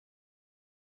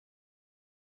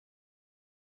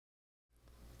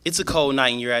It's a cold night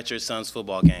and you're at your son's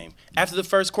football game. After the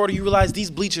first quarter, you realize these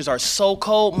bleachers are so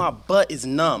cold, my butt is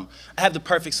numb. I have the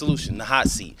perfect solution, the hot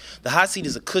seat. The hot seat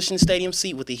is a cushioned stadium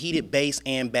seat with a heated base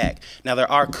and back. Now,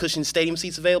 there are cushioned stadium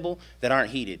seats available that aren't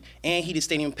heated, and heated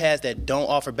stadium pads that don't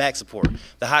offer back support.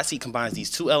 The hot seat combines these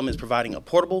two elements, providing a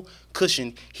portable,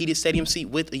 cushioned, heated stadium seat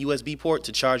with a USB port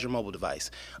to charge your mobile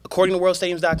device. According to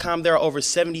WorldStadiums.com, there are over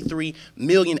 73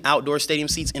 million outdoor stadium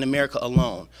seats in America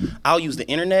alone. I'll use the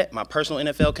internet, my personal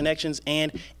NFL connections,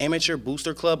 and amateur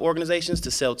booster club organizations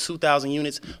to sell 2,000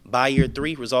 units by year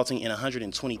 3, resulting in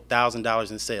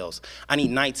 $120,000 in sales. I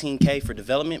need $19K for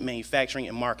development, manufacturing,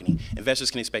 and marketing.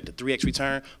 Investors can expect a 3x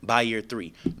return by year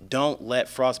 3. Don't let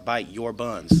frost bite your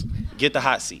buns. Get the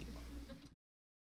hot seat.